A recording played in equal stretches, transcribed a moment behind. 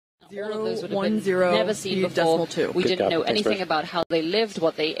all of those would have been never seen before. We didn't know anything about how they lived,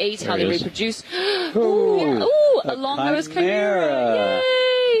 what they ate, how they reproduced. Ooh, a long-nosed chimera!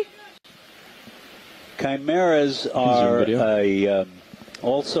 Yay! Chimeras are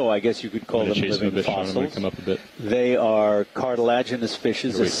also, I guess you could call them living fossils. They are cartilaginous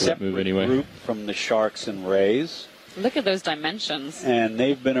fishes, a separate group from the sharks and rays. Look at those dimensions. And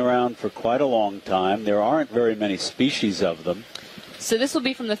they've been around for quite a long time. There aren't very many species of them. So this will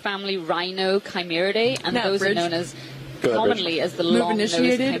be from the family Rhinochimaeridae, and those are known as commonly as the long-nosed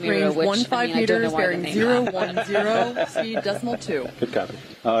chimera, which 1.5 meters, bearing 010, speed .2. Good copy.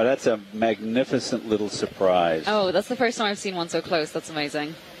 Oh, that's a magnificent little surprise. Oh, that's the first time I've seen one so close. That's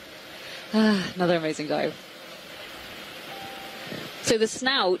amazing. Another amazing dive. So the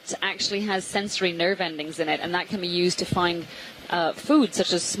snout actually has sensory nerve endings in it, and that can be used to find food,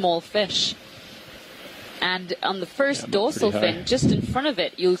 such as small fish. And on the first dorsal fin, just in front of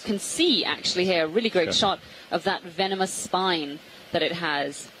it, you can see actually here a really great shot of that venomous spine that it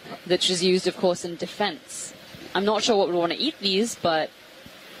has, which is used, of course, in defense. I'm not sure what would want to eat these, but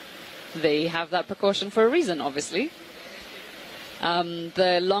they have that precaution for a reason, obviously.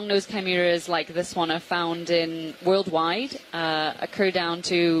 The long-nosed chimeras like this one are found in worldwide, occur down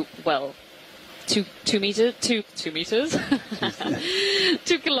to, well, 2 meters, 2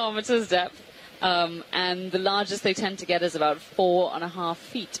 kilometers depth. And the largest they tend to get is about 4.5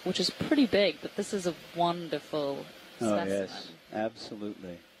 feet, which is pretty big, but this is a wonderful specimen. Oh, yes,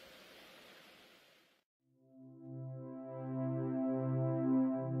 absolutely.